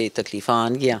ਕਿ ਇੱਥੇ ਤਕਲੀਫਾਂ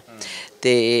ਆਉਣਗੀਆਂ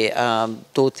ਅਤੇ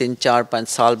 2 3 4 5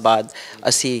 ਸਾਲ ਬਾਅਦ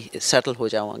ਅਸੀਂ ਸੈਟਲ ਹੋ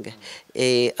ਜਾਵਾਂਗੇ।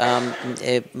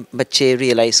 ਇਹ ਬੱਚੇ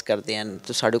ਰੀਅਲਾਈਜ਼ ਕਰਦੇ ਹਨ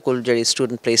ਅਤੇ ਸਾਡੇ ਕੋਲ ਜਿਹੜੇ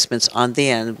ਸਟੂਡੈਂਟ ਪਲੇਸਮੈਂਟਸ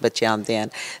ਆਉਂਦੇ ਹਨ, ਬੱਚੇ ਆਉਂਦੇ ਹਨ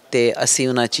ਅਤੇ ਅਸੀਂ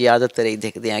ਉਹਨਾਂ 'ਚ ਜ਼ਿਆਦਾਤਰ ਇਹ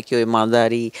ਦੇਖਦੇ ਹਾਂ ਕਿ ਉਹ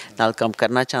ਇਮਾਨਦਾਰੀ ਨਾਲ ਕੰਮ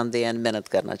ਕਰਨਾ ਚਾਹੁੰਦੇ ਹਨ, ਮਿਹਨਤ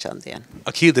ਕਰਨਾ ਚਾਹੁੰਦੇ ਹਨ।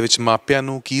 ਅਖੀਰ ਦੇ ਵਿੱਚ ਮਾਪਿਆਂ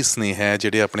ਨੂੰ ਕੀ ਸੁਨੇਹਾ ਹੈ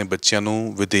ਜਿਹੜੇ ਆਪਣੇ ਬੱਚਿਆਂ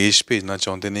ਨੂੰ ਵਿਦੇਸ਼ ਭੇਜਣਾ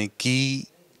ਚਾਹੁੰਦੇ ਨੇ? ਕੀ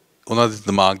ਉਹਨਾਂ ਦੇ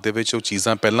ਦਿਮਾਗ ਦੇ ਵਿੱਚ ਉਹ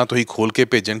ਚੀਜ਼ਾਂ ਪਹਿਲਾਂ ਤੋਂ ਹੀ ਖੋਲ੍ਹ ਕੇ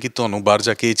ਭੇਜਣ ਕਿ ਤੁਹਾਨੂੰ ਬਾਹਰ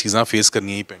ਜਾ ਕੇ ਇਹ ਚੀਜ਼ਾਂ ਫੇਸ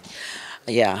ਕਰਨੀਆਂ ਹੀ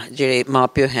ਪੈਣੀਆਂ? ਜਿਹੜੇ ਮਾਂ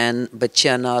ਪਿਓ ਹਨ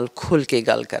ਬੱਚਿਆਂ ਨਾਲ ਖੁੱਲ੍ਹ ਕੇ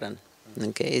ਗੱਲ ਕਰਨ।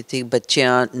 ਅਤੇ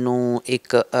ਬੱਚਿਆਂ ਨੂੰ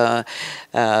ਇੱਕ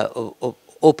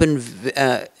ਓਪਨ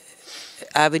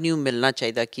ਐਵਨਿਊ ਮਿਲਣਾ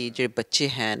ਚਾਹੀਦਾ ਕਿ ਜਿਹੜੇ ਬੱਚੇ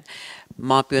ਹਨ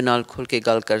ਮਾਂ ਪਿਓ ਨਾਲ ਖੁੱਲ੍ਹ ਕੇ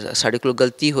ਗੱਲ ਕਰ। ਸਾਡੇ ਕੋਲ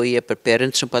ਗਲਤੀ ਹੋਈ ਹੈ ਪਰ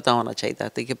ਪੇਰੈਂਟਸ ਨੂੰ ਪਤਾ ਹੋਣਾ ਚਾਹੀਦਾ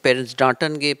ਅਤੇ ਕਿ ਪੇਰੈਂਟਸ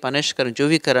ਡਾਂਟਣਗੇ, ਪਨਿਸ਼ ਕਰਨ, ਜੋ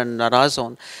ਵੀ ਕਰਨ, ਨਾਰਾਜ਼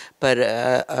ਹੋਣ, ਪਰ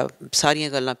ਸਾਰੀਆਂ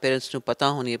ਗੱਲਾਂ ਪੇਰੈਂਟਸ ਨੂੰ ਪਤਾ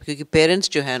ਹੋਣੀਆਂ ਕਿਉਂਕਿ ਪੇਰੈਂਟਸ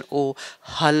ਜੋ ਹਨ ਉਹ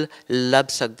ਹੱਲ ਲੱਭ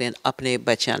ਸਕਦੇ ਹਨ ਆਪਣੇ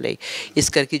ਬੱਚਿਆਂ ਲਈ। ਇਸ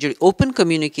ਕਰਕੇ ਜਿਹੜੀ ਓਪਨ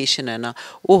ਕਮਿਊਨੀਕੇਸ਼ਨ ਹੈ ਨਾ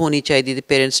ਉਹ ਹੋਣੀ ਚਾਹੀਦੀ ਅਤੇ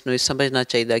ਪੇਰੈਂਟਸ ਨੂੰ ਇਹ ਸਮਝਣਾ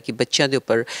ਚਾਹੀਦਾ ਕਿ ਬੱਚਿਆਂ ਦੇ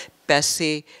ਉੱਪਰ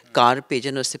ਪੈਸੇ ਘਰ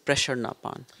ਭੇਜਣ ਵਾਸਤੇ ਪ੍ਰੈਸ਼ਰ ਨਾ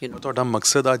ਪਾਉਣ। ਤੁਹਾਡਾ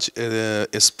ਮਕਸਦ ਅੱਜ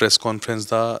ਇਸ ਪ੍ਰੈਸ ਕਾਨਫਰੰਸ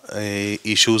ਦਾ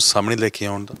ਇਸ਼ੂਜ਼ ਸਾਹਮਣੇ ਲੈ ਕੇ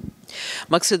ਆਉਣ ਦਾ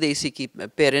ਮਕਸਦ ਇਹ ਸੀ ਕਿ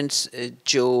ਪੇਰੈਂਟਸ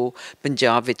ਜੋ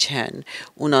ਪੰਜਾਬ ਵਿੱਚ ਹਨ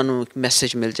ਉਹਨਾਂ ਨੂੰ ਇੱਕ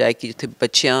ਮੈਸੇਜ ਮਿਲ ਜਾਏ ਕਿ ਜਿੱਥੇ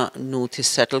ਬੱਚਿਆਂ ਨੂੰ ਉੱਥੇ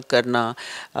ਸੈਟਲ ਕਰਨਾ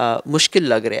ਮੁਸ਼ਕਿਲ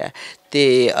ਲੱਗ ਰਿਹਾ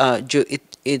ਅਤੇ ਜੋ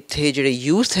ਇੱਥੇ ਜਿਹੜੇ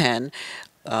ਯੂਥ ਹਨ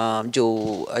ਜੋ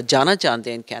ਜਾਣਾ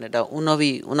ਚਾਹੁੰਦੇ ਹਨ ਕੈਨੇਡਾ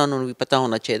ਉਹਨਾਂ ਨੂੰ ਵੀ ਪਤਾ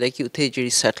ਹੋਣਾ ਚਾਹੀਦਾ ਕਿ ਉੱਥੇ ਜਿਹੜੀ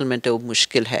ਸੈਟਲਮੈਂਟ ਹੈ ਉਹ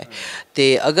ਮੁਸ਼ਕਿਲ ਹੈ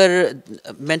ਅਤੇ ਅਗਰ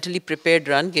ਮੈਂਟਲੀ ਪ੍ਰੀਪੇਅਰਡ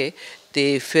ਰਹਿਣਗੇ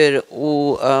ਅਤੇ ਫਿਰ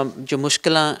ਉਹ ਜੋ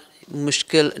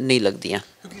ਮੁਸ਼ਕਿਲ ਨਹੀਂ ਲੱਗਦੀਆਂ।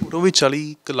 ਕਿਉਂਕਿ ਉਹ ਵੀ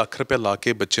 40 ਲੱਖ ਰੁਪਇਆ ਲਾ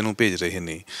ਕੇ ਬੱਚੇ ਨੂੰ ਭੇਜ ਰਹੇ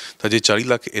ਨੇ ਤਾਂ ਜੇ 40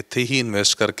 ਲੱਖ ਇੱਥੇ ਹੀ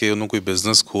ਇਨਵੈਸਟ ਕਰਕੇ ਉਹਨੂੰ ਕੋਈ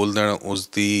ਬਿਜ਼ਨਸ ਖੋਲ੍ਹ ਦੇਣ, ਉਸ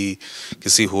ਦੀ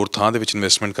ਕਿਸੇ ਹੋਰ ਥਾਂ ਦੇ ਵਿੱਚ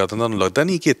ਇਨਵੈਸਟਮੈਂਟ ਕਰ ਦੇਣ, ਤੁਹਾਨੂੰ ਲੱਗਦਾ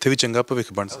ਨਹੀਂ ਕਿ ਇੱਥੇ ਵੀ ਚੰਗਾ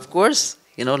ਭਵਿੱਖ ਬਣ ਸਕਦਾ? ਆਫ ਕੋਰਸ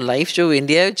ਲਾਈਫ ਜੋ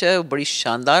ਇੰਡੀਆ ਵਿੱਚ ਹੈ ਉਹ ਬੜੀ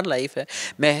ਸ਼ਾਨਦਾਰ ਲਾਈਫ ਹੈ।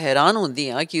 ਮੈਂ ਹੈਰਾਨ ਹੁੰਦੀ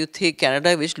ਹਾਂ ਕਿ ਉੱਥੇ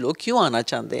ਕੈਨੇਡਾ ਵਿੱਚ ਲੋਕ ਕਿਉਂ ਆਉਣਾ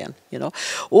ਚਾਹੁੰਦੇ ਹਨ।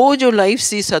 ਉਹ ਜੋ ਲਾਈਫ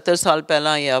ਸੀ 70 ਸਾਲ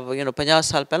ਪਹਿਲਾਂ ਜਾਂ 50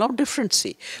 ਸਾਲ ਪਹਿਲਾਂ ਉਹ ਡਿਫਰੈਂਟ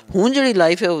ਸੀ। ਹੁਣ ਜਿਹੜੀ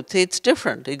ਲਾਈਫ ਹੈ ਉੱਥੇ it's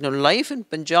different. Life in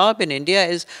Punjab in India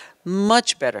is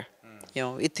much better.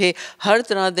 ਇੱਥੇ ਹਰ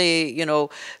ਤਰ੍ਹਾਂ ਦੇ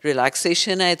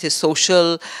ਰਿਲੈਕਸੇਸ਼ਨ ਹੈ, ਇੱਥੇ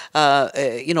ਸੋਸ਼ਲ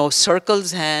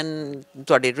ਸਰਕਲਸ ਹਨ,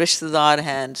 ਤੁਹਾਡੇ ਰਿਸ਼ਤੇਦਾਰ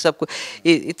ਹਨ, ਸਭ ਕੁਝ।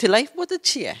 ਇੱਥੇ ਲਾਈਫ ਬਹੁਤ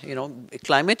ਅੱਛੀ ਹੈ।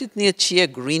 ਕਲਾਈਮੇਟ ਇਤਨੀ ਅੱਛੀ ਹੈ,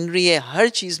 ਗਰੀਨਰੀ ਹੈ, ਹਰ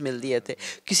ਚੀਜ਼ ਮਿਲਦੀ ਹੈ ਇੱਥੇ,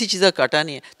 ਕਿਸੇ ਚੀਜ਼ ਦਾ ਘਾਟਾ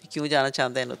ਨਹੀਂ ਹੈ। ਕਿਉਂ ਜਾਣਾ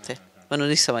ਚਾਹੁੰਦੇ ਹਨ ਉੱਥੇ, ਮੈਨੂੰ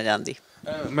ਨਹੀਂ ਸਮਝ ਆਉਂਦੀ।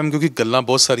 ਮੈਮ ਕਿਉਂਕਿ ਗੱਲਾਂ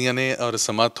ਬਹੁਤ ਸਾਰੀਆਂ ਨੇ ਔਰ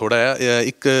ਸਮਾਂ ਥੋੜ੍ਹਾ ਹੈ,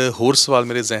 ਇੱਕ ਹੋਰ ਸਵਾਲ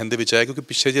ਮੇਰੇ ਜ਼ਿਹਨ ਦੇ ਵਿੱਚ ਆਇਆ ਕਿਉਂਕਿ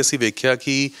ਪਿੱਛੇ ਜੇ ਅਸੀਂ ਵੇਖਿਆ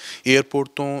ਕਿ ਏਅਰਪੋਰਟ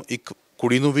ਤੋਂ ਇੱਕ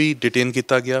ਕੁੜੀ ਨੂੰ ਵੀ ਡਿਟੇਨ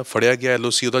ਕੀਤਾ ਗਿਆ, ਫੜਿਆ ਗਿਆ,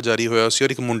 LOC ਉਹਦਾ ਜਾਰੀ ਹੋਇਆ ਸੀ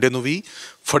ਔਰ ਇੱਕ ਮੁੰਡੇ ਨੂੰ ਵੀ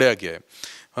ਫੜਿਆ ਗਿਆ ਹੈ।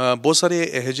 ਬਹੁਤ ਸਾਰੇ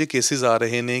ਇਹੋ ਜਿਹੇ ਕੇਸਿਸ ਆ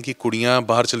ਰਹੇ ਨੇ ਕਿ ਕੁੜੀਆਂ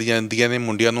ਬਾਹਰ ਚਲੀ ਜਾਂਦੀਆਂ ਨੇ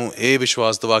ਮੁੰਡਿਆਂ ਨੂੰ ਇਹ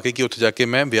ਵਿਸ਼ਵਾਸ ਦਿਵਾ ਕੇ ਕਿ ਉੱਥੇ ਜਾ ਕੇ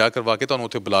ਮੈਂ ਵਿਆਹ ਕਰਵਾ ਕੇ ਤੁਹਾਨੂੰ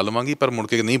ਉੱਥੇ ਬੁਲਾ ਲਵਾਂਗੀ, ਪਰ ਮੁੜ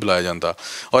ਕੇ ਨਹੀਂ ਬੁਲਾਇਆ ਜਾਂਦਾ।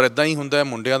 ਔਰ ਇੱਦਾਂ ਹੀ ਹੁੰਦਾ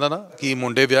ਮੁੰਡਿਆਂ ਦਾ ਨਾ ਕਿ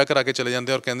ਮੁੰਡੇ ਵਿਆਹ ਕਰਾ ਕੇ ਚਲੇ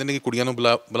ਜਾਂਦੇ ਔਰ ਕਹਿੰਦੇ ਨੇ ਕਿ ਕੁੜੀਆਂ ਨੂੰ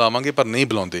ਬੁਲਾਵਾਂਗੇ ਪਰ ਨਹੀਂ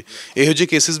ਬੁਲਾਉਂਦੇ। ਇਹੋ ਜਿਹੇ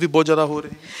ਕੇਸਿਸ ਵੀ ਬਹੁਤ ਜ਼ਿਆਦਾ ਹੋ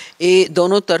ਰਹੇ। ਇਹ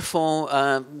ਦੋਨੋਂ ਤਰਫੋਂ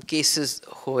ਕੇਸਿਸ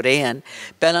ਹੋ ਰਹੇ ਹਨ।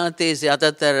 ਪਹਿਲਾਂ ਤਾਂ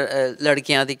ਜ਼ਿਆਦਾਤਰ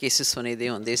ਲੜਕੀਆਂ ਦੇ ਕੇਸਿਸ ਸੁਣੇ ਦੇ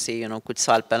ਹੁੰਦੇ ਸੀ ਕੁਝ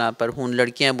ਸਾਲ ਪਹਿਲਾਂ, ਪਰ ਹੁਣ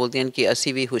ਲੜਕੀਆਂ ਬੋਲਦੀਆਂ ਹਨ ਕਿ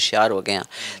ਅਸੀਂ ਵੀ ਹੁਸ਼ਿਆਰ ਹੋ ਗਏ ਹਾਂ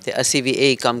ਅਤੇ ਅਸੀਂ ਵੀ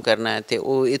ਇਹੀ ਕੰਮ ਕਰਨਾ ਹੈ ਅਤੇ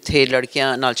ਉਹ ਇੱਥੇ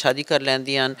ਲੜਕੀਆਂ ਨਾਲ ਸ਼ਾਦੀ ਕਰ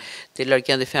ਲੈਂਦੀਆਂ ਹਨ ਅਤੇ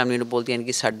ਲੜਕੀਆਂ ਦੇ ਫੈਮਿਲੀ ਨੂੰ ਬੋਲਦੀਆਂ ਹਨ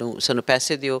ਕਿ ਸਾਨੂੰ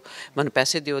ਪੈਸੇ ਦਿਓ, ਮੈਨੂੰ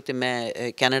ਪੈਸੇ ਦਿਓ ਅਤੇ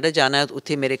ਮੈਂ ਕੈਨੇਡਾ ਜਾਣਾ,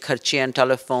 ਉੱਥੇ ਮੇਰੇ ਖਰਚੇ ਹਨ,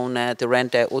 ਟੈਲੀਫੋਨ ਹੈ ਅਤੇ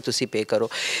ਰੈਂਟ ਹੈ, ਉਹ ਤੁਸੀਂ ਪੇ ਕਰੋ।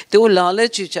 ਅਤੇ ਉਹ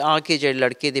ਲਾਲਚ ਵਿੱਚ ਆ ਕੇ ਜਿਹੜੇ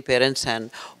ਲੜਕੇ ਦੇ ਪੇਰੈਂਟਸ ਹਨ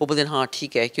ਉਹ ਬੋਲਦੇ ਹਾਂ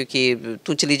ਠੀਕ ਹੈ ਕਿਉਂਕਿ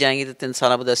ਤੂੰ ਚਲੀ ਜਾਏਂਗੀ ਤਾਂ 3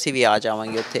 ਸਾਲਾਂ ਬਾਅਦ ਅਸੀਂ ਵੀ ਆ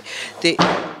ਜਾਵਾਂਗੇ ਉੱਥੇ। ਅਤੇ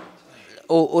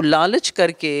ਉਹ ਲਾਲਚ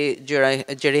ਕਰਕੇ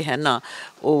ਜਿਹੜੇ ਹੈ ਨਾ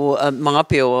ਉਹ ਮਾਂ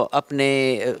ਪਿਓ ਆਪਣੇ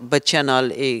ਬੱਚਿਆਂ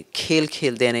ਨਾਲ ਇਹ ਖੇਲ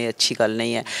ਖੇਲਦੇ ਨੇ, ਅੱਛੀ ਗੱਲ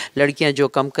ਨਹੀਂ ਹੈ। ਲੜਕੀਆਂ ਜੋ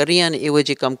ਕੰਮ ਕਰ ਰਹੀਆਂ ਨੇ ਇਹੋ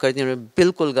ਜਿਹੇ ਕੰਮ ਕਰਦੀਆਂ ਨੇ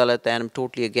ਬਿਲਕੁਲ ਗਲਤ ਹੈ, I am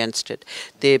totally against it.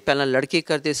 ਅਤੇ ਪਹਿਲਾਂ ਲੜਕੇ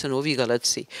ਕਰਦੇ ਸਨ ਉਹ ਵੀ ਗਲਤ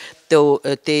ਸੀ।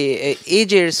 ਅਤੇ ਇਹ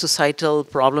ਜਿਹੜੇ ਸੁਸਾਈਟਲ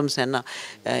ਪ੍ਰੋਬਲਮਸ ਹਨ ਨਾ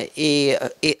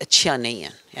ਇਹ ਅੱਛੀਆਂ ਨਹੀਂ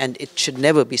ਹਨ and it should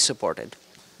never B supported.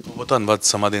 ਬਹੁਤ ਧੰਨਵਾਦ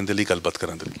ਸਮਾਂ ਦੇਣ ਦੇ ਲਈ, ਗੱਲਬਾਤ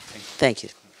ਕਰਨ ਦੇ ਲਈ। Thank you.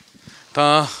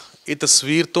 ਤਾਂ ਇਹ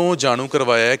ਤਸਵੀਰ ਤੋਂ ਜਾਣੂ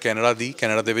ਕਰਵਾਇਆ ਹੈ ਕੈਨੇਡਾ ਦੀ।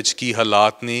 ਕੈਨੇਡਾ ਦੇ ਵਿੱਚ ਕੀ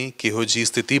ਹਾਲਾਤ ਨੇ, ਕਿਹੋ ਜਿਹੀ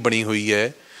ਸਥਿਤੀ ਬਣੀ ਹੋਈ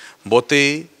ਹੈ।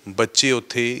 ਬਹੁਤੇ ਬੱਚੇ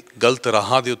ਉੱਥੇ ਗਲਤ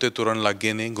ਰਾਹਾਂ ਦੇ ਉੱਤੇ ਤੁਰਨ ਲੱਗ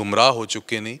ਗਏ ਨੇ, ਗੁੰਮਰਾਹ ਹੋ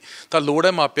ਚੁੱਕੇ ਨੇ। ਤਾਂ ਲੋੜ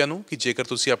ਹੈ ਮਾਪਿਆਂ ਨੂੰ ਕਿ ਜੇਕਰ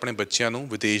ਤੁਸੀਂ ਆਪਣੇ ਬੱਚਿਆਂ ਨੂੰ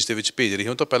ਵਿਦੇਸ਼ ਦੇ ਵਿੱਚ ਭੇਜ ਰਹੇ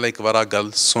ਹੋ ਤਾਂ ਪਹਿਲਾਂ ਇੱਕ ਵਾਰ ਆਹ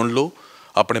ਗੱਲ ਸੁਣ ਲਓ,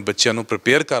 ਆਪਣੇ ਬੱਚਿਆਂ ਨੂੰ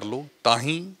ਪ੍ਰੀਪੇਅਰ ਕਰ ਲਓ, ਤਾਂ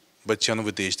ਹੀ ਬੱਚਿਆਂ ਨੂੰ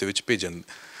ਵਿਦੇਸ਼ ਦੇ ਵਿੱਚ ਭੇਜਣ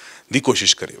ਦੀ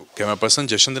ਕੋਸ਼ਿਸ਼ ਕਰਿਓ। ਕੈਮਰਾ ਪਰਸਨ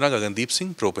ਜਸ਼ਨ ਦੇ ਨਾਲ ਗਗਨਦੀਪ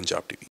ਸਿੰਘ, ਪ੍ਰੋ ਪੰਜਾਬ TV।